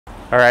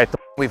All right,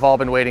 we've all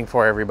been waiting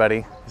for,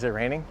 everybody. Is it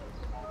raining?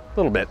 A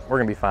little bit, we're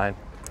gonna be fine.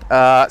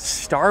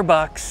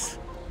 Starbucks,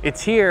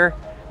 it's here.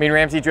 Me and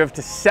Ramsey drove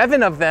to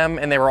 7 of them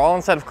and they were all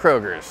inside of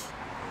Kroger's.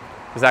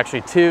 There's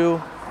actually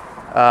 2,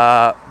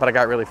 but I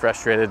got really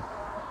frustrated.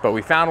 But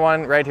we found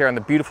one right here on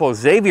the beautiful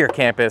Xavier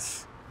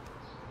campus.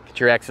 Get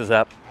your X's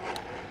up.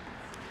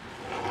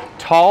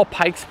 Tall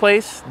Pike's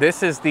Place.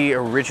 This is the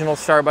original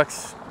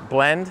Starbucks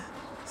blend,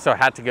 so I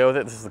had to go with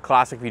it. This is the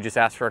classic. If you just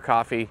ask for a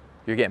coffee,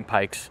 you're getting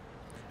Pike's.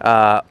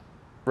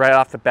 Right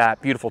off the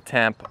bat, beautiful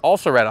temp.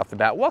 Also right off the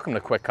bat, welcome to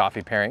Quick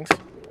Coffee Pairings.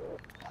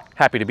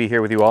 Happy to be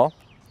here with you all.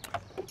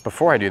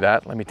 Before I do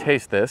that, let me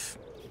taste this.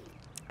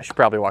 I should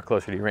probably walk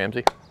closer to you,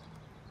 Ramsey.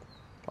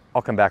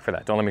 I'll come back for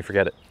that. Don't let me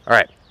forget it. All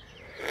right.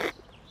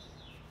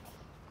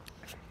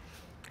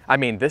 I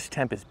mean, this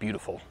temp is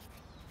beautiful.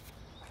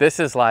 This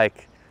is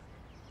like,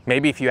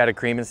 maybe if you had a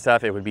cream and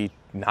stuff, it would be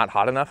not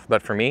hot enough,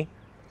 but for me,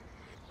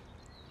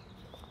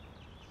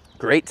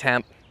 great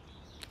temp,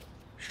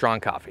 strong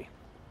coffee,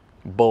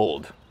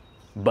 bold,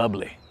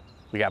 bubbly.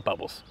 We got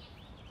bubbles.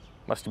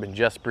 Must have been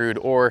just brewed,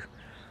 or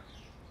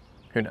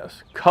who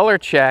knows. Color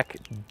check,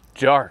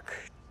 dark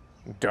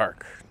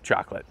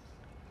chocolate.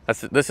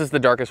 This is the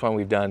darkest one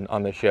we've done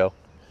on this show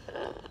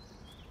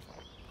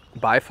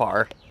by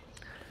far.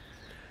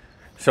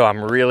 So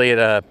I'm really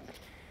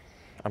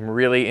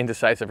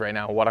indecisive right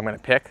now what I'm gonna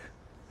pick.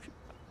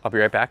 I'll be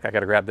right back. I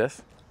gotta grab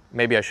this.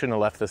 Maybe I shouldn't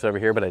have left this over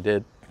here, but I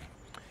did.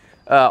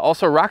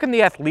 Also rocking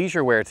the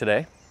athleisure wear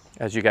today,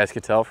 as you guys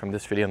could tell from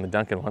this video and the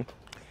Duncan one.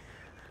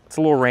 It's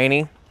a little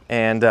rainy,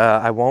 and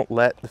I won't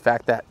let the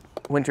fact that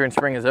winter and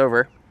spring is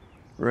over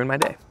ruin my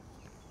day.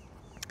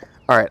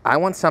 All right, I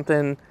want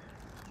something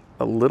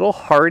a little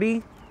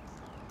hearty.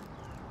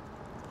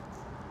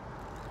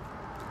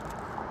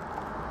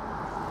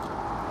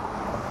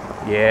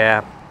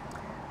 Yeah,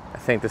 I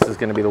think this is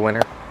gonna be the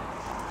winner.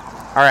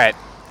 All right,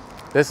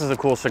 this is a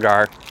cool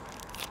cigar.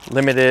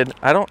 Limited,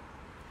 I don't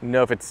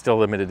know if it's still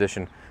limited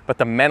edition, but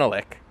the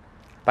Menelik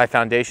by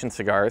Foundation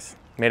Cigars,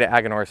 made at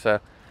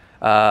Aganorsa.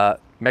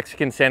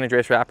 Mexican San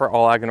Andres wrapper,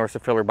 all Aganorsa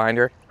filler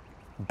binder.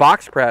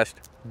 Box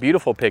pressed,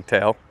 beautiful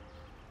pigtail.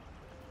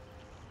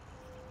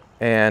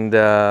 And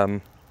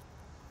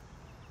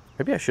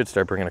maybe I should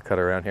start bringing a cut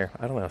around here.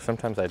 I don't know,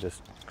 sometimes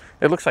it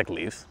looks like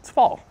leaves. It's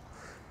fall.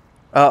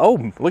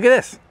 Oh, look at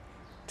this.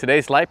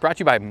 Today's light brought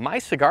to you by My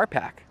Cigar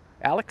Pack.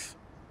 Alex,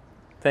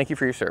 thank you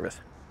for your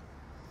service.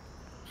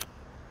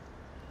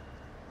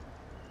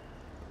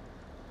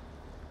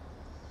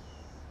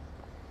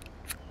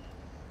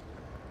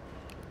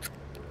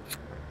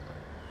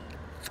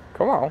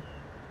 Come on.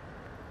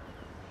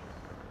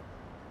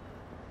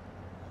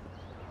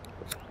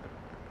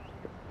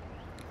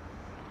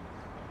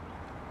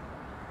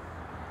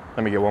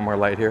 Let me get one more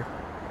light here.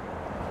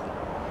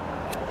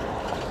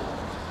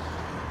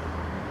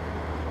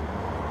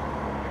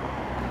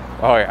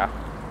 Oh yeah.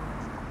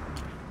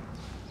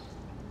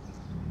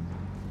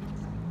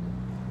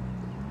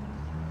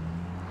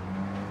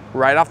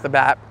 Right off the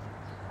bat,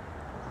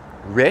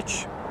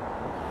 rich,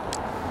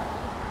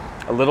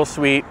 a little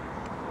sweet,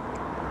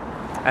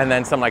 and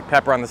then some like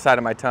pepper on the side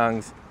of my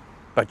tongues,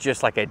 but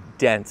just like a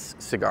dense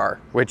cigar,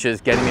 which is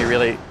getting me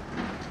really...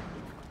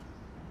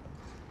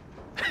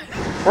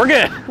 We're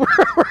good.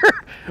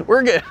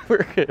 We're good.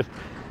 We're good.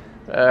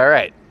 All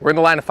right, we're in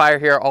the line of fire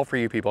here, all for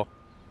you people.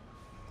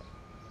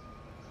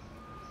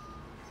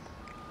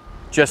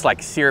 Just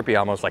like syrupy,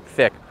 almost like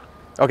thick.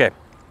 Okay,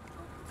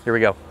 here we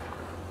go.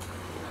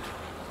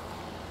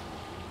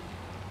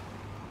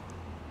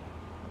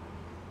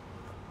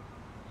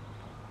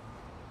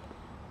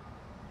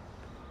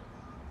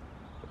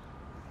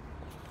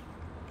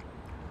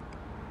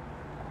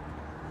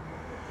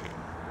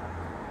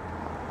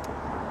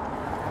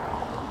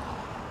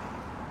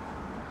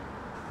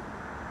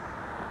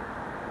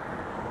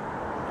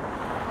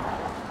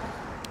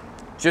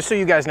 Just so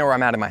you guys know where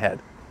I'm at in my head.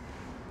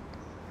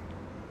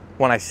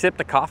 When I sip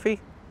the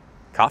coffee,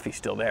 coffee's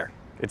still there.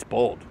 It's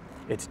bold,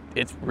 it's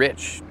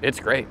rich, it's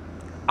great.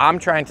 I'm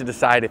trying to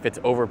decide if it's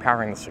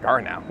overpowering the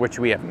cigar now, which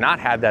we have not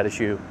had that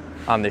issue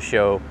on this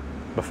show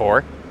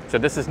before. So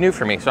this is new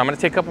for me. So I'm gonna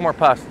take a couple more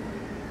puffs.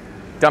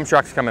 Dump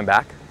truck's coming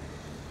back.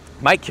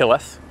 Might kill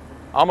us.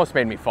 Almost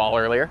made me fall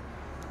earlier.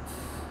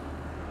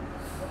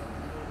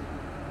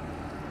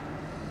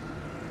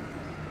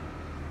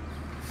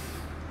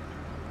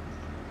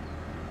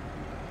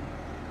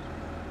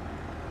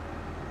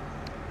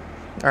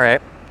 All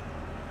right.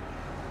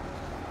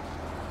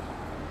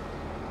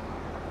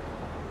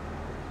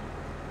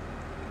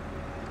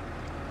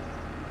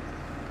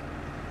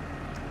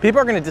 People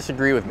are going to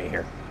disagree with me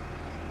here.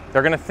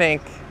 They're going to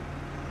think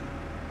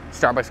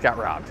Starbucks got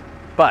robbed.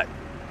 But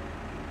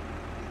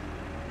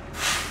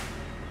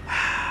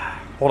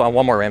hold on,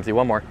 one more, Ramsey,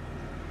 one more.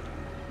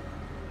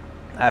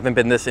 I haven't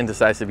been this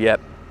indecisive yet.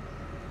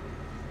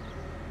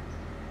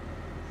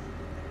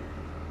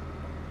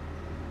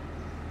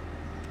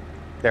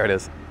 There it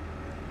is.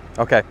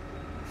 Okay,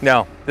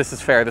 no, this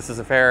is fair. This is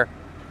a fair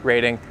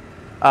rating.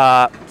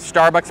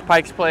 Starbucks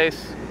Pike's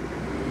Place.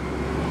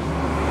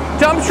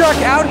 Dump truck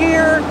out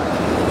here.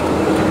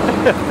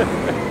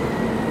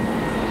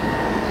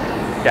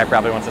 Guy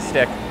probably wants a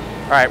stick.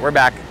 All right, we're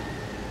back.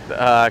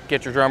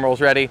 Get your drum rolls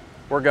ready.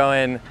 We're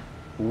going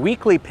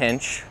weekly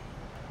pinch.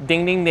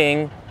 Ding, ding,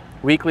 ding.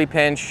 Weekly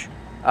pinch.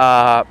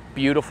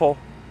 Beautiful.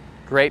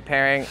 Great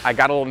pairing. I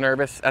got a little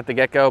nervous at the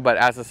get-go, but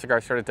as the cigar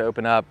started to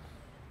open up,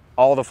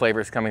 all the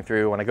flavors coming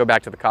through. When I go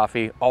back to the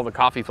coffee, all the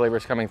coffee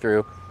flavors coming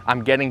through.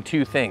 I'm getting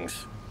two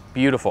things.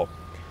 Beautiful.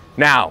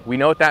 Now, we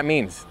know what that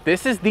means.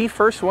 This is the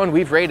first one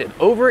we've rated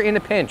over in a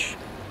pinch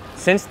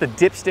since the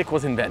dipstick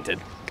was invented.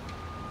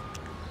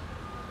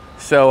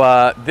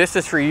 So this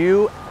is for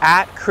you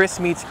at Chris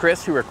Meets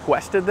Chris, who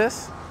requested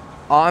this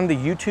on the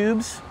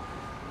YouTubes.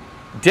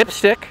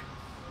 Dipstick.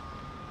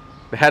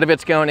 The head of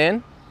it's going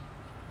in.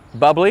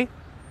 Bubbly.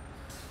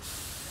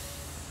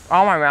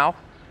 Oh, my mouth.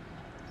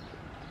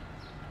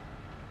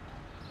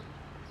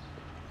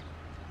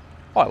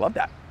 Oh, I love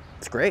that.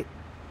 It's great.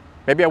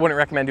 Maybe I wouldn't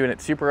recommend doing it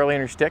super early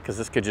in your stick because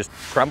this could just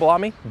crumble on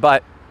me,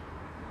 but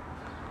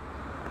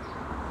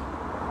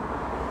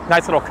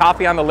nice little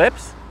coffee on the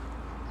lips.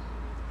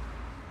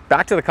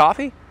 Back to the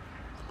coffee.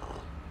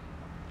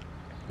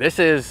 This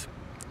is,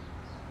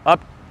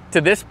 up to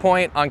this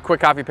point on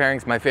Quick Coffee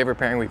Pairings, my favorite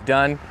pairing we've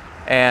done,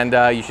 and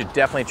you should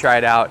definitely try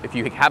it out. If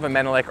you have a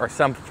Menelik or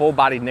some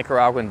full-bodied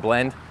Nicaraguan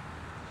blend,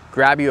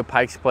 grab you a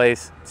Pike's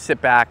Place, sit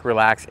back,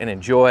 relax, and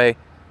enjoy.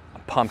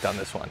 I'm pumped on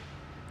this one.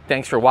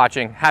 Thanks for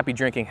watching. Happy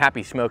drinking,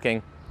 happy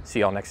smoking.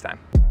 See y'all next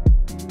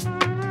time.